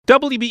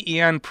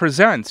WBEN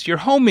presents your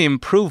home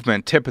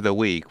improvement tip of the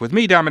week. With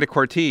me, Dominic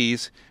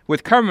Cortese.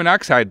 With carbon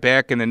monoxide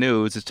back in the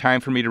news, it's time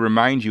for me to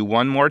remind you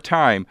one more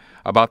time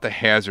about the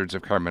hazards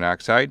of carbon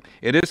monoxide.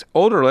 It is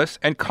odorless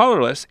and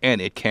colorless, and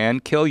it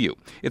can kill you.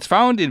 It's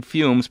found in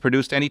fumes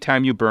produced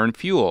anytime you burn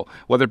fuel,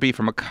 whether it be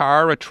from a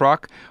car, a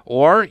truck,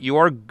 or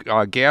your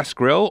gas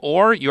grill,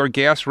 or your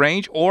gas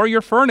range, or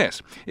your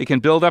furnace. It can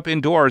build up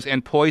indoors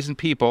and poison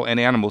people and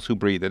animals who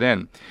breathe it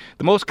in.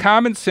 The most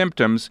common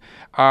symptoms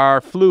are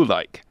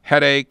flu-like: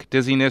 headache,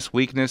 dizziness,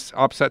 weakness,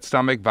 upset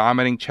stomach,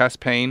 vomiting, chest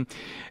pain.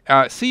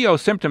 CO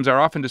symptoms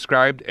are often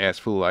described as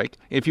flu-like.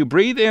 If you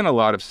breathe in a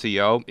lot of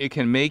CO, it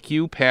can make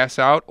you pass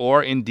out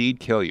or indeed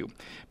kill you.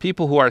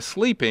 People who are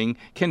sleeping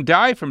can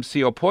die from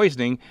CO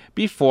poisoning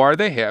before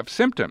they have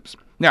symptoms.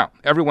 Now,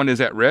 everyone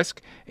is at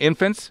risk.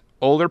 Infants,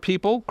 older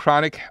people,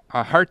 chronic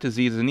heart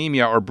disease,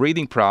 anemia, or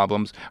breathing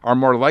problems are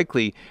more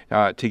likely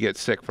to get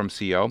sick from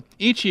CO.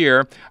 Each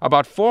year,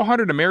 about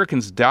 400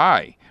 Americans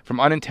die from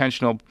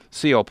unintentional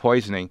CO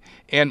poisoning,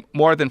 and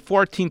more than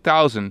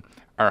 14,000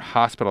 are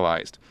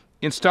hospitalized.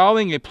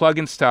 Installing a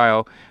plug-in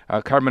style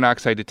carbon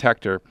monoxide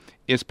detector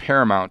is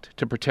paramount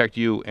to protect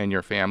you and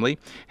your family.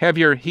 Have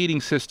your heating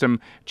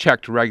system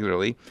checked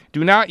regularly.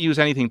 Do not use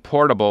anything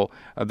portable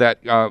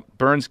that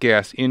burns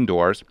gas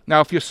indoors.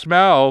 Now, if you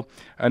smell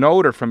an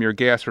odor from your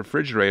gas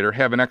refrigerator,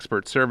 have an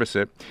expert service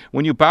it.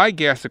 When you buy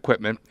gas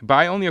equipment,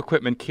 buy only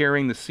equipment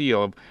carrying the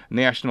seal of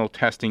National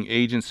Testing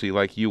Agency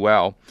like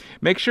UL.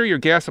 Make sure your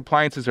gas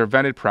appliances are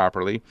vented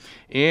properly.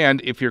 And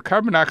if your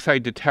carbon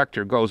monoxide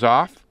detector goes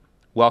off,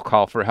 well,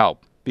 call for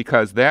help,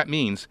 because that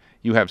means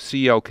you have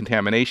CO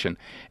contamination,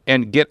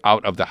 and get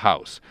out of the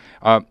house.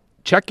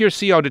 Check your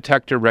CO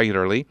detector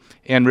regularly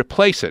and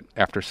replace it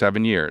after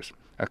 7 years.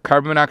 A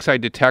carbon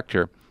monoxide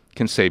detector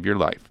can save your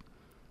life.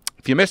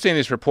 If you missed any of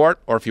this report,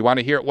 or if you want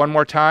to hear it one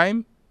more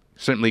time,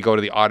 certainly go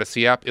to the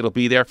Odyssey app. It'll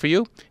be there for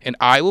you, and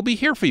I will be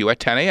here for you at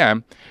 10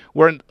 a.m.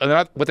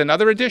 with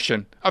another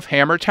edition of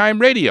Hammer Time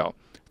Radio.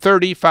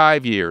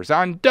 35 years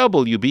on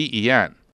WBEN.